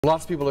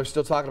Lots of people are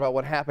still talking about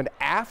what happened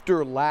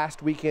after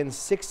last weekend's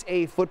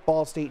 6A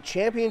football state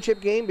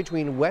championship game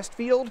between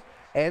Westfield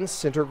and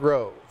Center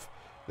Grove.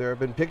 There have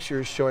been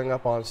pictures showing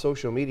up on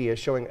social media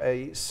showing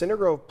a Center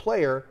Grove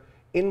player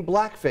in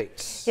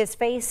blackface. His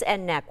face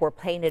and neck were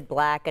painted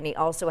black, and he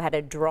also had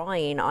a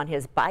drawing on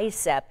his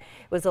bicep.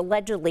 It was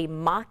allegedly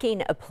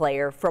mocking a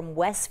player from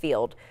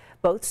Westfield.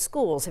 Both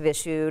schools have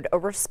issued a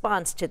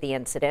response to the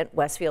incident.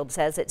 Westfield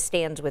says it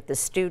stands with the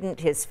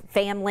student, his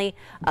family,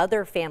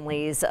 other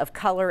families of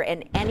color,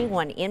 and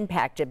anyone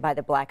impacted by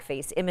the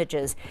blackface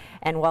images.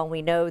 And while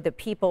we know the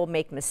people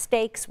make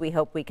mistakes, we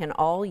hope we can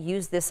all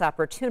use this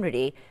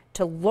opportunity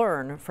to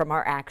learn from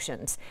our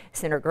actions.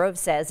 Center Grove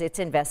says it's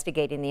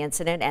investigating the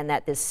incident and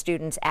that this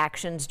student's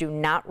actions do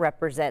not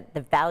represent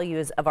the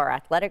values of our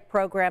athletic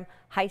program,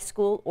 high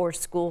school, or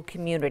school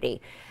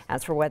community.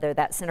 As for whether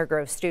that Center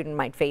Grove student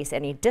might face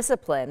any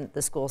discipline,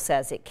 the school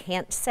says it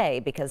can't say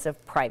because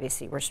of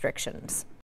privacy restrictions.